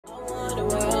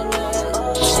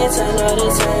Yo, what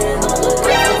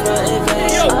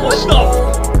the?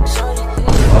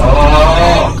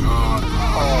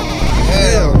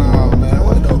 Hell no, man.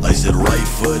 What the? I said right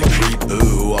foot creep,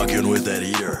 ooh, walking with that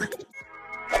eater.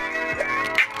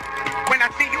 When I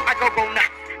see you, I go nuts.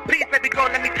 Please, baby girl,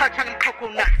 let me touch on them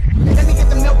coconuts. Let me get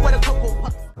the milk with a cocoa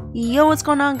puff. Yo, what's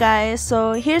going on, guys?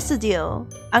 So here's the deal.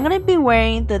 I'm gonna be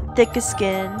wearing the thickest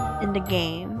skin in the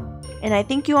game, and I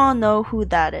think you all know who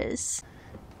that is.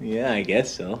 Yeah, I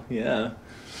guess so. Yeah.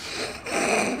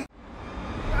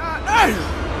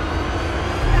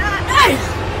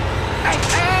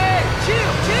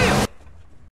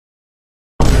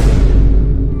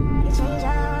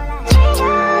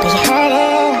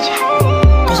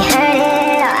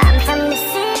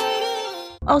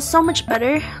 Oh, so much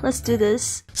better. Let's do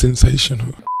this.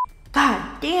 Sensational.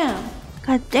 God damn.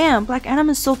 God damn, Black Adam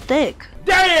is so thick.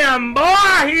 Damn, boy,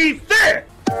 he's thick.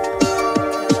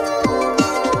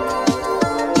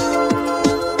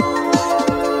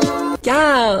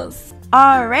 Yes.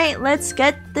 Alright, let's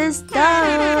get this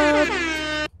done.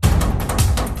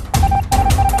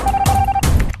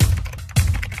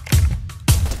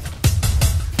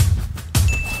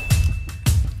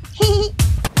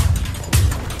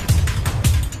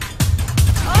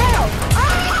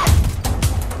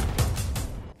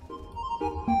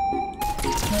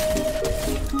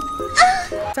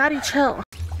 Daddy, chill.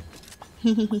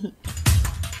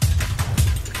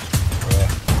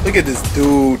 Look at this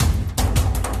dude.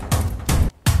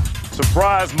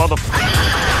 Surprise, motherfucker.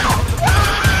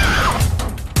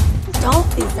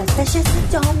 Don't be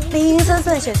suspicious. Don't be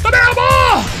suspicious.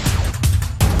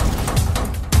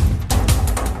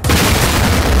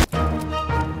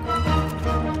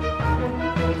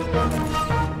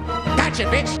 Gotcha,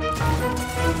 bitch.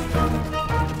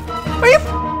 Are you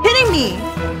hitting me?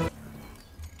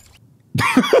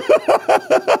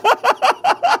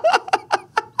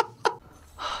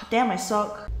 Damn, I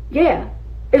suck. Yeah,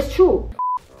 it's true.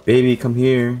 Baby, come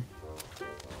here.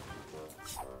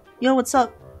 Yo, what's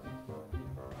up?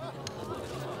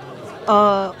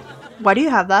 Why do you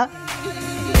have that?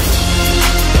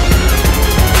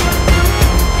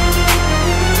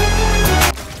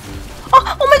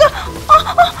 Oh my god!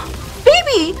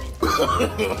 Baby!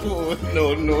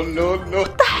 No.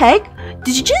 What the heck?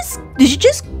 Did you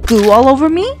just goo all over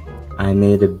me? I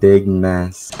made a big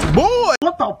mess. Boy!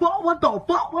 What the fuck?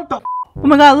 Oh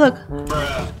my god, look.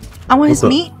 I want his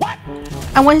meat.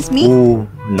 I want his meat. Ooh,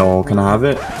 no, can I have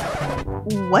it?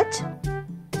 What?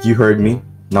 You heard me.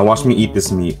 Now watch me eat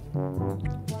this meat.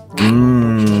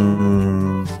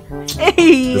 Mmm.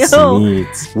 Hey, This yo.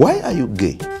 meat. Why are you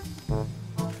gay?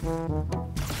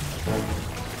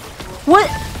 What?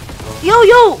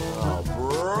 Yo.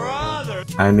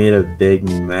 I made a big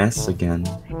mess again.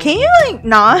 Can you like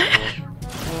not?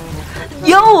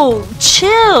 Yo,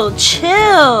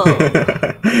 chill.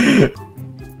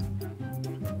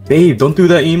 Babe, don't do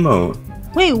that emote.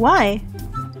 Wait, why?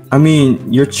 I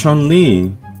mean, you're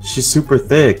Chun-Li. She's super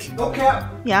thick.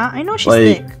 Yeah, I know she's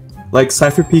thick. Like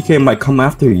Cypher PK might come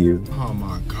after you. Oh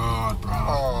my god,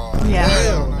 bro. Yeah.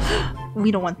 Hell no.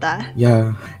 We don't want that.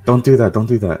 Yeah, don't do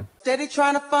that. Steady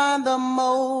trying to find the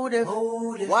motive.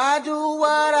 Why do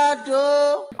what I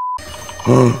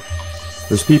do?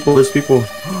 There's people.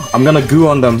 I'm gonna goo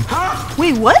on them.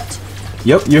 Wait, what?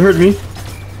 Yep, you heard me.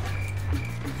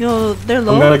 Yo, they're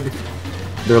low.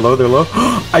 They're low.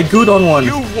 I gooed on one.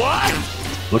 You what?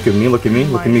 Look at me. Look at me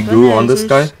My goo on this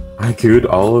guy. goodness. I gooed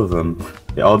all of them.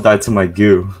 They all died to my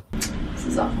goo. This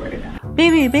is awkward.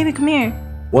 Baby, come here.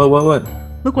 What?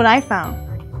 Look what I found.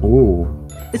 Ooh.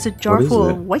 It's a jar What is full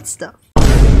it? of white stuff.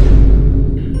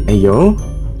 Hey, yo.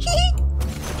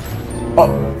 Oh.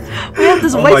 We have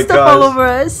this Oh white my stuff all gosh. over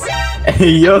us.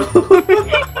 Hey, yo.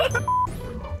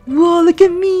 Whoa, look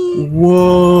at me.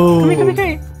 Whoa. Come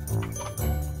here.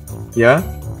 Yeah?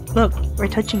 Look, we're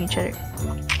touching each other.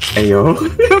 Hey, yo.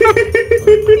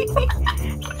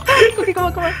 Okay,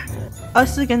 come on.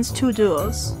 Us against two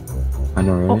duos. I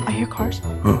know, Oh, right? I hear cars.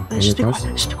 Oh, Just be cars?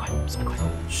 quiet. Just be quiet.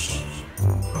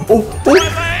 Oh.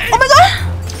 Oh my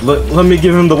god! Let me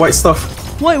give him the white stuff.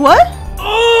 Wait, what?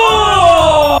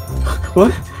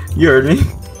 What? You heard me?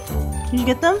 Did you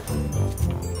get them?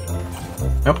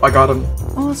 Yep, I got him.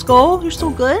 Oh, let's go. You're so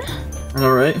good.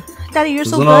 Alright. Daddy, you're There's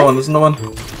so another good. one. There's another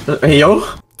one. Hey, yo.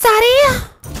 Daddy!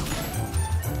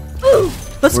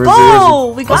 Let's Where is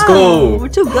go! it? We Let's got go. them. We're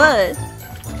too good.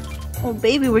 Oh,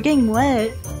 baby, we're getting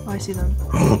wet. Oh, I see them.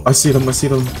 I see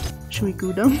them. Should we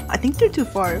goo them? I think they're too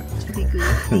far to be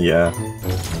gooed. Yeah.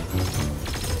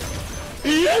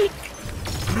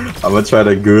 I'm gonna try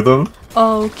to goo them.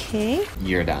 Okay.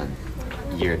 You're done.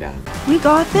 We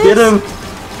got this. Get him!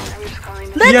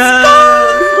 Let's Yes!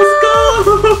 go!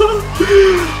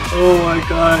 Oh my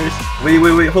gosh.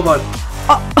 Wait, hold on.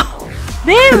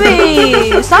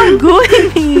 Baby, stop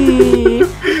gooing me.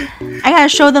 I gotta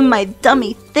show them my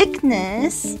dummy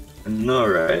thickness. No,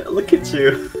 right? Look at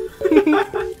you.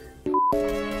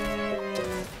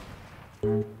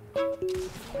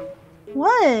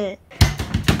 What?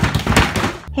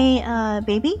 Hey,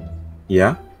 baby?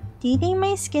 Yeah? Do you think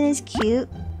my skin is cute?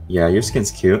 Yeah, your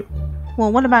skin's cute.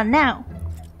 Well, what about now?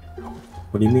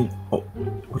 What do you mean? Oh,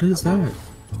 what is that?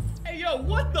 Hey, yo,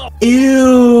 what the?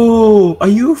 Ew! Are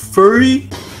you a furry?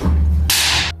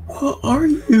 What are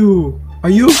you? Are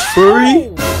you a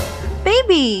furry?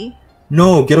 Baby!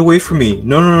 No, get away from me.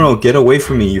 No, get away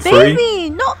from me, you furry. Baby,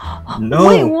 no! No.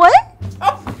 Wait, what?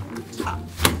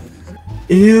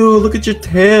 Ew, look at your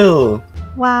tail.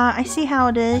 Wow, I see how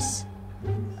it is.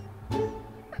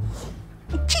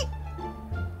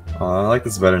 Oh, I like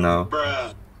this better now.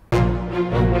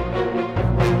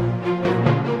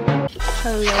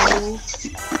 Hello.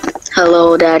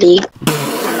 Hello, Daddy.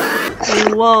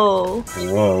 Whoa.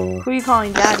 Whoa. Who are you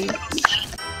calling daddy?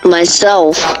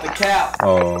 Myself.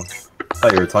 Oh, I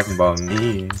thought you were talking about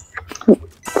me.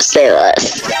 Say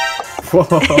less. Whoa.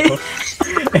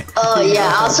 Oh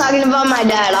yeah, I was talking about my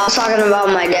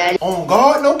dad. On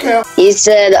guard, no cap. He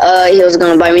said he was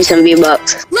gonna buy me some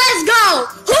V-Bucks. Let's go!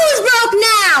 Who's broke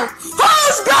now?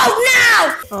 Who's broke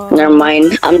now? Never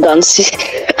mind, I'm done.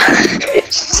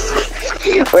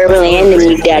 We're really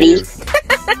ending you, Daddy.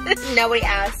 Nobody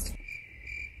asked.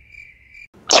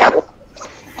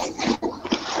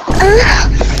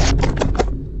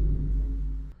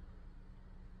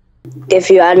 If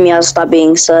you add me, I'll stop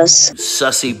being sus.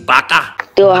 Sussy baka.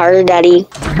 Do it harder, Daddy.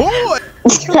 Boy!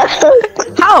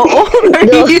 How old are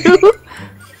you?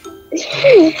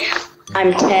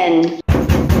 I'm 10.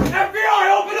 FBI,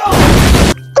 open up!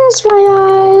 That's why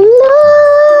I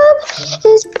love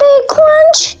this big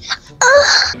crunch.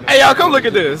 Hey, y'all, come look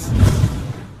at this.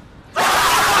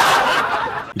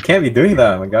 You can't be doing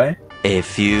that, my guy. A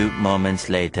few moments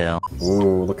later.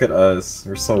 Ooh, look at us.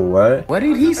 We're so wet. What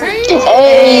did he say?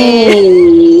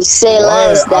 Hey, say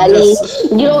less, I'm Daddy.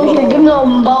 just- You don't give me no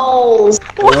balls.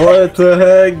 What the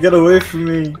heck? Get away from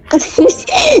me.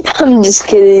 I'm just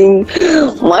kidding.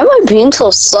 Why am I being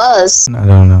so sus? I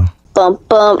don't know. Bump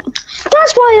bump.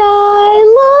 That's why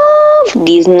I love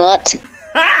these nuts.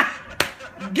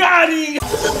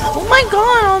 Oh my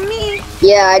god, on me.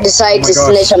 Yeah, I decided Oh my to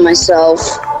gosh. snitch on myself.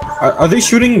 Are they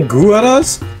shooting goo at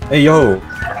us? Hey, yo.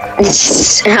 How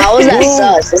is that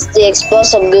sus? It's the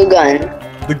explosive goo gun.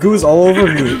 The goo's all over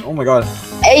me. Oh my god.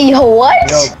 Hey, yo, what?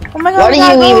 Yo. Oh my god, What we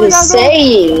are gotta you go, we even gotta go.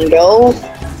 saying, bro?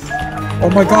 Oh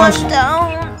my gosh. Watch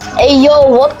down. Hey, yo,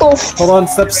 what the f- Hold on,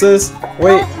 step sis.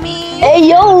 Wait. Help me. Hey,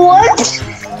 yo, what?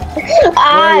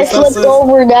 I Wait, flipped sus.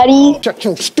 over, Daddy. Shut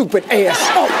your stupid ass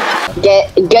up.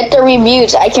 Get the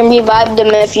rebukes. I can revive them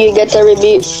if you get the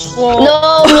rebukes. Whoa.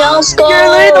 No, Meowsco! You're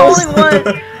literally the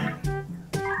only one.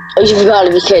 Oh, you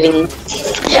gotta be kidding.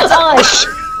 Oh,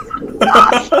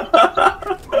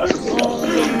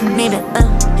 Baby,